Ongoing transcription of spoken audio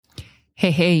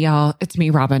Hey, y'all. It's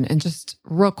me, Robin. And just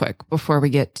real quick before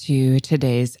we get to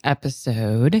today's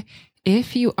episode,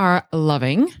 if you are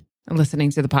loving listening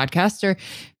to the podcast, or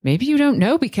maybe you don't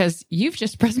know because you've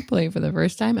just pressed play for the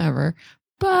first time ever,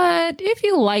 but if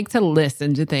you like to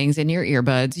listen to things in your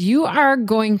earbuds, you are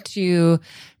going to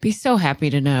be so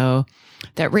happy to know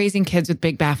that Raising Kids with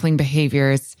Big Baffling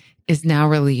Behaviors is now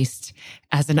released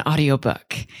as an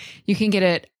audiobook. You can get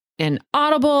it in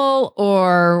Audible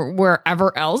or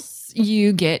wherever else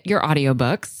you get your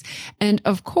audiobooks. And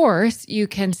of course, you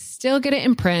can still get it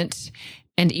in print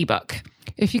and ebook.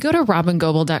 If you go to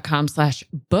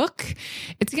robingoble.com/book,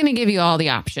 it's going to give you all the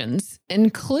options,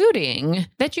 including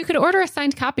that you could order a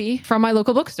signed copy from my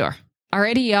local bookstore.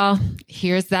 Alrighty, y'all.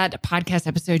 Here's that podcast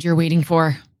episode you're waiting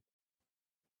for.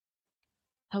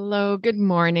 Hello, good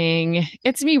morning.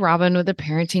 It's me, Robin, with the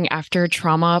Parenting After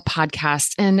Trauma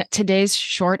podcast. And today's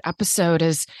short episode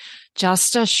is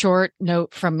just a short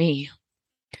note from me.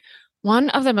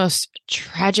 One of the most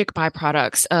tragic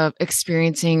byproducts of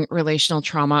experiencing relational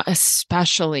trauma,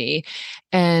 especially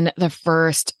in the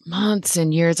first months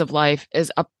and years of life,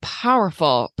 is a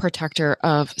powerful protector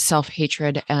of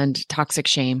self-hatred and toxic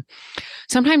shame.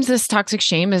 Sometimes this toxic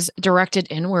shame is directed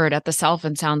inward at the self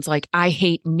and sounds like, I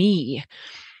hate me.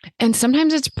 And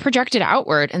sometimes it's projected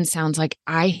outward and sounds like,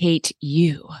 I hate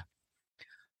you.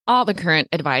 All the current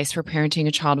advice for parenting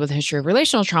a child with a history of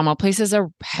relational trauma places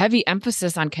a heavy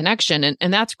emphasis on connection,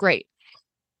 and that's great.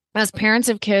 As parents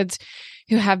of kids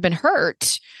who have been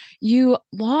hurt, you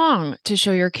long to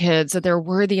show your kids that they're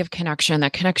worthy of connection,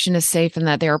 that connection is safe, and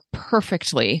that they are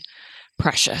perfectly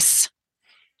precious.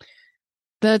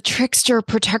 The trickster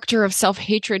protector of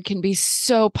self-hatred can be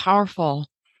so powerful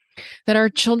that our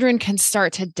children can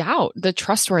start to doubt the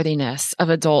trustworthiness of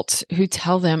adults who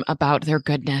tell them about their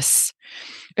goodness.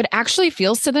 It actually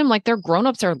feels to them like their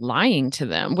grown-ups are lying to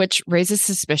them, which raises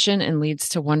suspicion and leads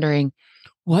to wondering,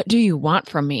 what do you want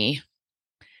from me?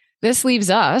 This leaves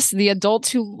us, the adults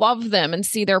who love them and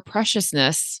see their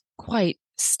preciousness, quite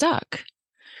stuck.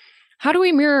 How do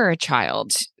we mirror a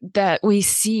child that we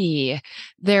see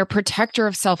their protector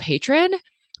of self-hatred,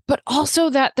 but also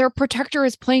that their protector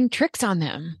is playing tricks on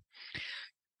them?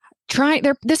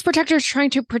 This protector is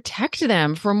trying to protect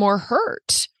them from more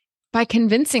hurt by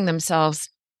convincing themselves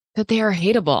that they are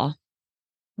hateable.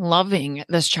 Loving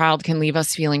this child can leave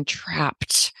us feeling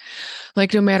trapped,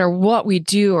 like no matter what we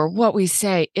do or what we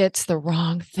say, it's the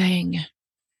wrong thing.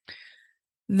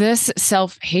 This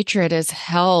self-hatred is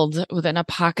held within a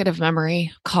pocket of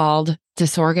memory called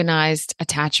disorganized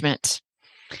attachment.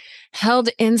 Held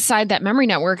inside that memory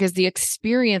network is the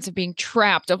experience of being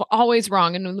trapped, of always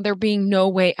wrong, and there being no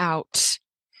way out.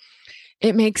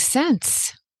 It makes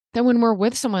sense that when we're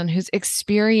with someone who's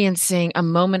experiencing a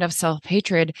moment of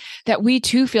self-hatred, that we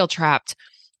too feel trapped,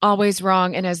 always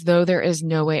wrong, and as though there is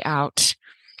no way out.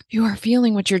 You are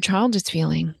feeling what your child is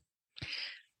feeling.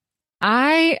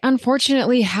 I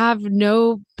unfortunately have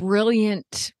no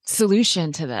brilliant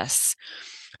solution to this.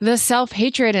 The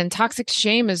self-hatred and toxic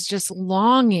shame is just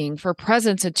longing for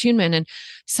presence, attunement, and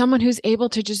someone who's able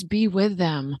to just be with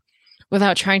them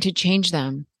without trying to change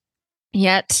them.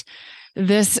 Yet,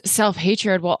 this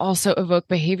self-hatred will also evoke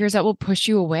behaviors that will push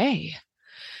you away.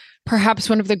 Perhaps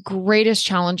one of the greatest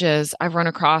challenges I've run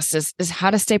across is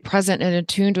how to stay present and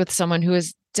attuned with someone who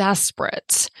is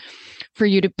desperate for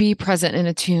you to be present and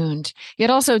attuned,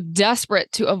 yet also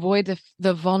desperate to avoid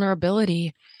the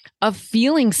vulnerability of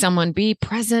feeling someone be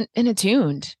present and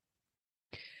attuned.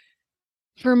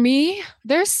 For me,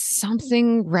 there's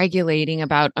something regulating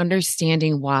about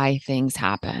understanding why things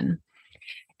happen.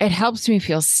 It helps me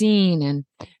feel seen and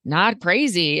not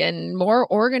crazy and more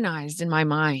organized in my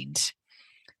mind.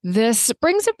 This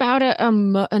brings about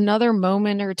another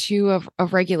moment or two of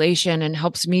regulation and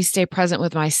helps me stay present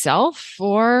with myself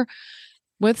or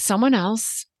with someone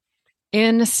else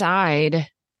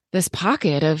inside this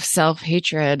pocket of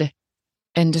self-hatred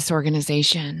and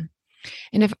disorganization.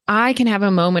 And if I can have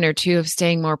a moment or two of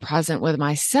staying more present with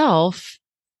myself,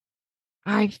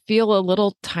 I feel a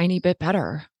little tiny bit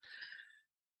better.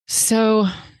 So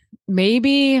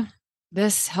maybe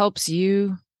this helps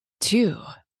you too.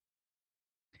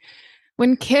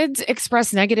 When kids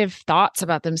express negative thoughts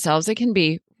about themselves, it can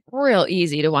be real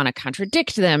easy to want to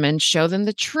contradict them and show them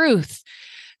the truth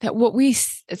about what we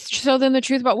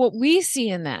see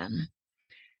in them.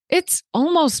 It's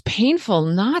almost painful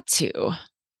not to.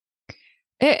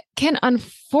 It can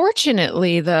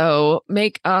unfortunately, though,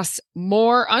 make us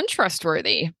more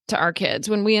untrustworthy to our kids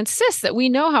when we insist that we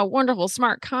know how wonderful,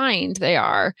 smart, kind they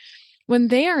are, when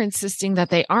they are insisting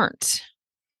that they aren't.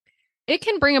 it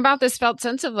can bring about this felt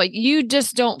sense of like, you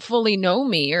just don't fully know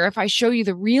me. Or if I show you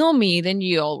the real me, then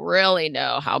you'll really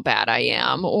know how bad I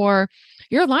am. Or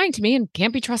you're lying to me and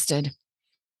can't be trusted.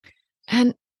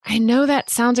 And I know that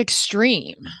sounds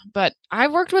extreme, but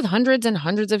I've worked with hundreds and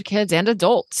hundreds of kids and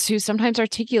adults who sometimes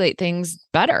articulate things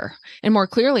better and more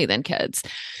clearly than kids.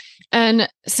 And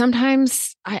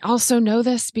sometimes I also know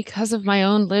this because of my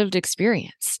own lived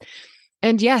experience.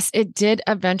 And yes, it did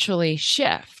eventually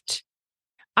shift.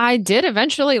 I did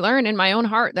eventually learn in my own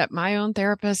heart that my own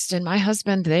therapist and my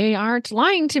husband, they aren't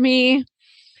lying to me.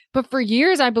 But for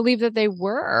years, I believed that they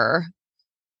were.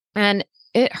 And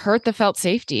it hurt the felt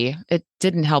safety. It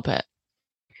didn't help it.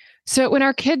 So when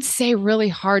our kids say really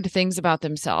hard things about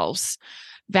themselves,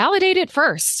 validate it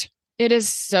first. It is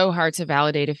so hard to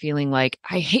validate a feeling like,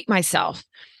 I hate myself,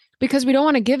 because we don't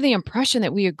want to give the impression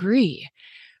that we agree.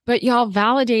 But y'all,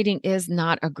 validating is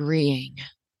not agreeing.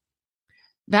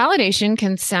 Validation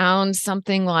can sound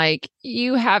something like,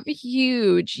 you have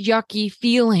huge, yucky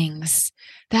feelings.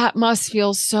 That must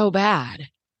feel so bad.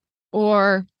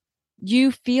 Or,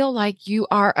 you feel like you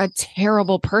are a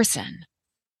terrible person.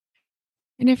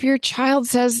 And if your child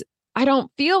says, I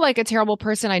don't feel like a terrible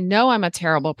person, I know I'm a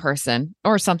terrible person,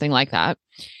 or something like that,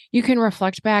 you can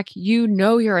reflect back, you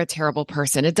know you're a terrible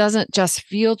person. It doesn't just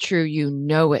feel true, you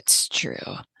know it's true.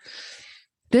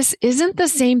 This isn't the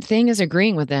same thing as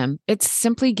agreeing with them. It's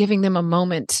simply giving them a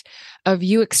moment of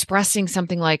you expressing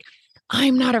something like,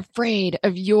 I'm not afraid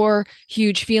of your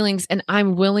huge feelings and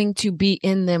I'm willing to be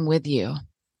in them with you.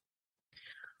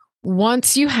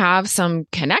 Once you have some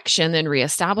connection then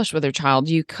reestablished with your child,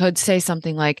 you could say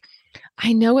something like,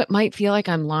 I know it might feel like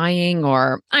I'm lying,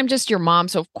 or I'm just your mom,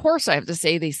 so of course I have to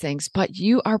say these things, but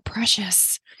you are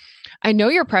precious. I know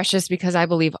you're precious because I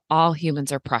believe all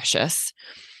humans are precious.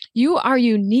 You are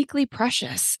uniquely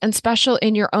precious and special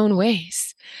in your own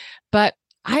ways. But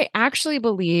I actually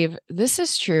believe this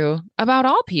is true about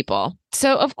all people.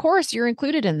 So of course you're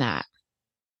included in that.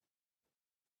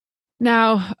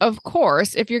 Now, of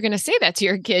course, if you're going to say that to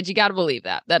your kid, you got to believe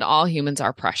that all humans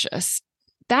are precious.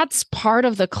 That's part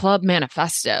of the club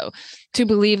manifesto, to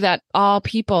believe that all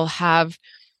people have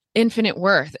infinite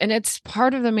worth. And it's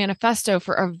part of the manifesto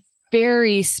for a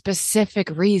very specific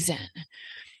reason,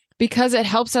 because it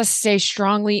helps us stay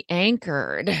strongly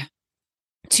anchored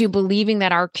to believing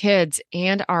that our kids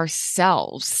and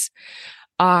ourselves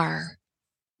are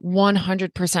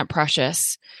 100%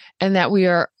 precious, and that we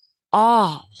are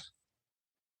all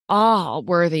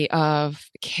worthy of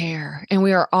care, and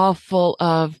we are all full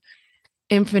of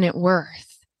infinite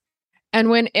worth. And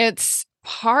when it's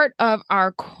part of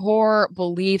our core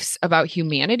beliefs about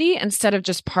humanity instead of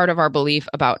just part of our belief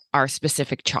about our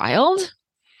specific child,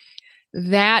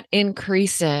 that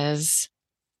increases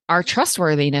our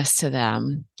trustworthiness to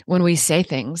them when we say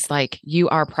things like, you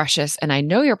are precious, and I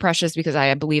know you're precious because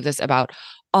I believe this about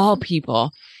all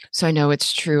people, so I know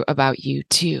it's true about you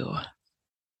too.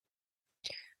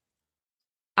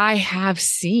 I have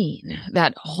seen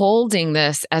that holding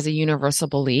this as a universal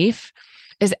belief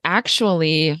is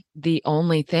actually the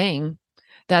only thing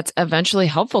that's eventually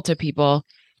helpful to people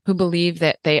who believe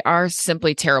that they are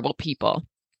simply terrible people.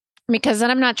 Because then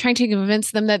I'm not trying to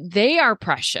convince them that they are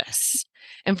precious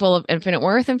and full of infinite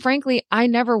worth. And frankly, I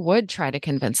never would try to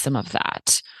convince them of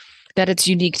that it's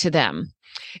unique to them.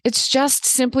 It's just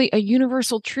simply a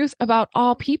universal truth about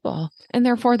all people. And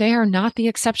therefore, they are not the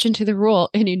exception to the rule.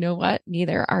 And you know what?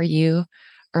 Neither are you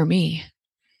or me.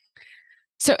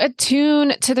 So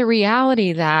attune to the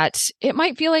reality that it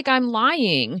might feel like I'm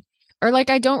lying, or like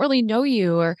I don't really know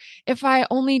you, or if I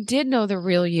only did know the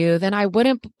real you, then I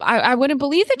wouldn't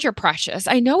believe that you're precious.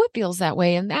 I know it feels that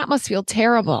way, and that must feel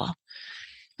terrible.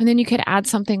 And then you could add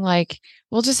something like,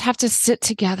 we'll just have to sit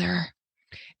together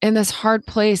in this hard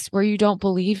place where you don't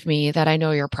believe me that I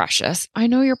know you're precious. I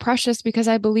know you're precious because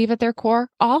I believe at their core,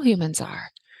 all humans are.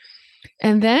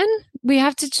 And then we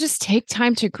have to just take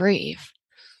time to grieve.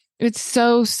 It's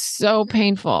so, so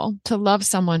painful to love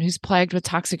someone who's plagued with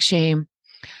toxic shame.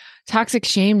 Toxic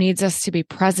shame needs us to be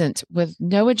present with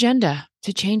no agenda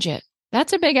to change it.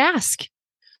 That's a big ask.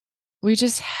 We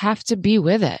just have to be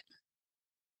with it.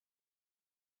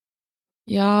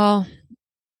 Y'all,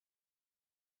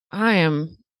 I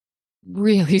am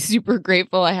really super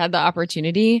grateful I had the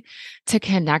opportunity to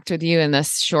connect with you in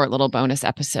this short little bonus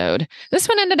episode. This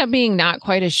one ended up being not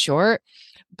quite as short,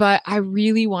 but I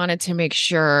really wanted to make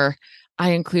sure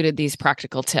I included these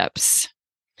practical tips.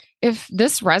 If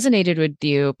this resonated with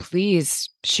you, please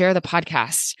share the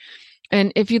podcast.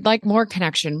 And if you'd like more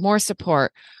connection, more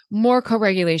support, more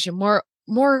co-regulation,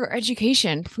 more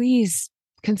education, please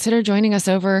consider joining us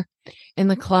over in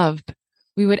the club.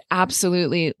 We would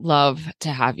absolutely love to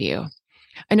have you.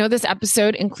 I know this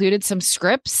episode included some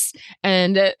scripts,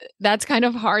 and that's kind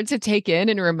of hard to take in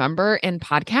and remember in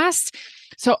podcasts.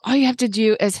 So all you have to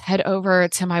do is head over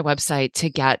to my website to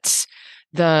get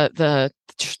the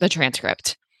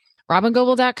transcript.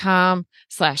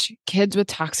 robingoble.com/kids with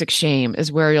toxic shame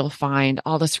is where you'll find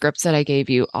all the scripts that I gave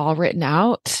you all written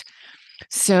out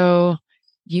so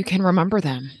you can remember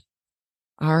them.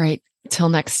 All right. Till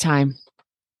next time.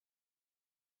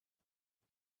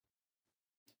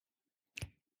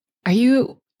 Are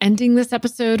you ending this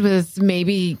episode with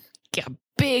maybe a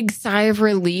big sigh of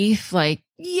relief? Like,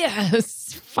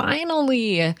 yes,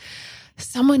 finally,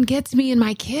 someone gets me and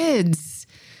my kids.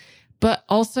 But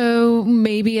also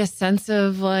maybe a sense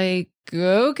of like,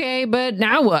 okay, but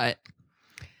now what?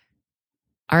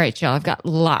 All right, y'all, I've got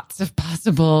lots of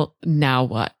possible now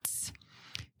whats.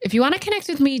 If you want to connect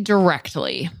with me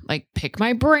directly, like pick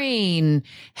my brain,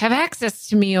 have access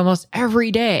to me almost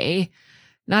every day,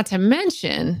 not to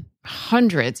mention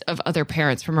hundreds of other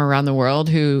parents from around the world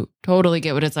who totally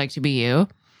get what it's like to be you,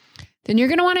 then you're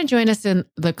going to want to join us in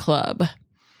the club.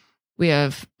 We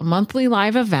have monthly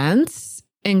live events,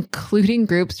 including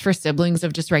groups for siblings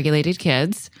of dysregulated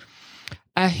kids,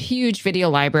 a huge video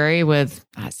library with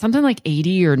something like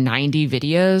 80 or 90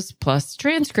 videos, plus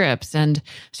transcripts and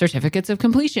certificates of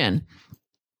completion.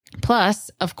 Plus,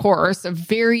 of course, a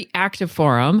very active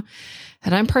forum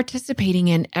that I'm participating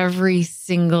in every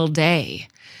single day.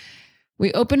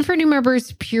 We open for new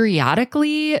members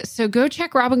periodically, so go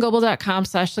check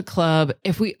robingoble.com/the club.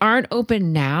 If we aren't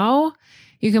open now,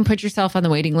 you can put yourself on the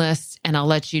waiting list and I'll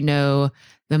let you know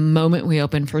the moment we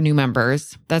open for new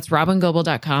members. That's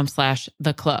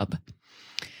robingoble.com/the club.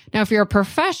 Now, if you're a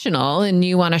professional and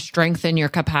you want to strengthen your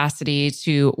capacity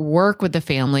to work with the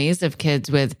families of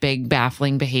kids with big,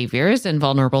 baffling behaviors and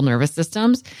vulnerable nervous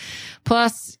systems,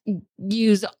 plus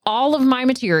use all of my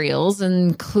materials,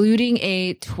 including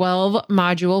a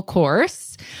 12-module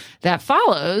course that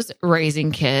follows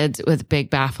raising kids with big,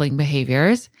 baffling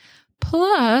behaviors,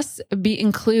 plus be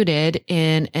included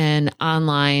in an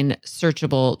online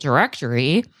searchable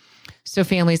directory so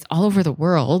families all over the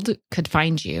world could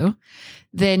find you,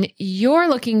 then you're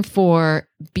looking for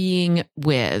Being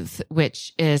With,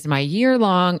 which is my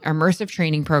year-long immersive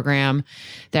training program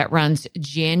that runs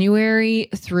January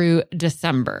through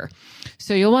December.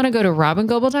 So you'll want to go to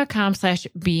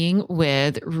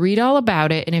robingoble.com/beingwith, read all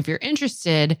about it. And if you're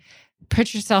interested,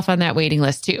 put yourself on that waiting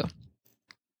list too.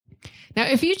 Now,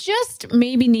 if you just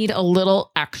maybe need a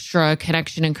little extra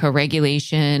connection and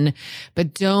co-regulation,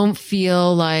 but don't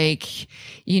feel like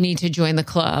you need to join the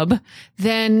club,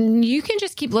 then you can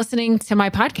just keep listening to my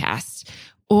podcast.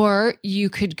 Or you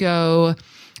could go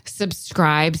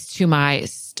subscribe to my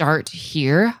Start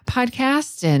Here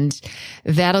podcast, and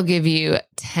that'll give you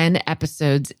 10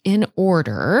 episodes in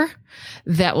order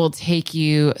that will take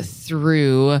you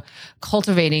through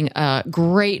cultivating a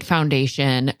great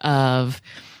foundation of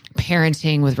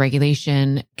parenting with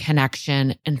regulation,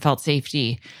 connection, and felt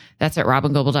safety. That's at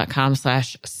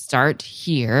robingoble.com/start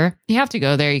here. You have to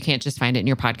go there. You can't just find it in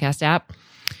your podcast app.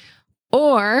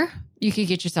 Or you could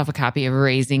get yourself a copy of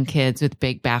Raising Kids with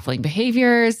Big Baffling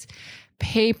Behaviors,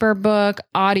 paper book,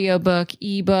 audiobook,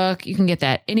 ebook. You can get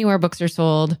that anywhere books are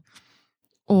sold.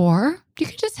 Or you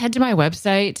can just head to my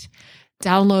website,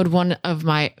 download one of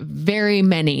my very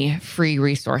many free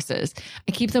resources.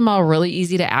 I keep them all really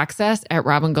easy to access at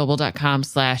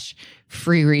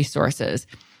robingoble.com/free resources.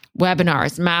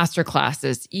 Webinars,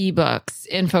 masterclasses, ebooks,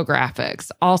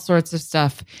 infographics, all sorts of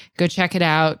stuff. Go check it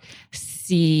out.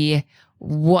 See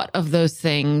what of those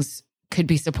things could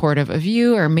be supportive of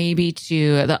you or maybe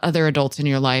to the other adults in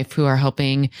your life who are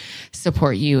helping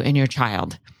support you and your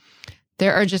child.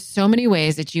 There are just so many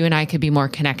ways that you and I could be more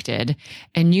connected,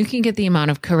 and you can get the amount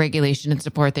of co-regulation and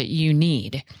support that you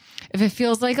need. If it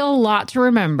feels like a lot to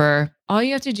remember, all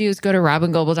you have to do is go to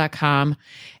robingoble.com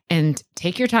and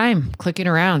take your time clicking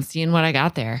around, seeing what I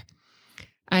got there.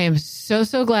 I am so,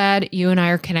 so glad you and I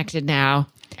are connected now,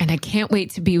 and I can't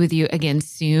wait to be with you again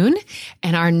soon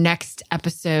in our next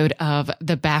episode of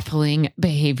the Baffling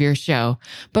Behavior Show.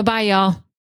 Bye-bye, y'all.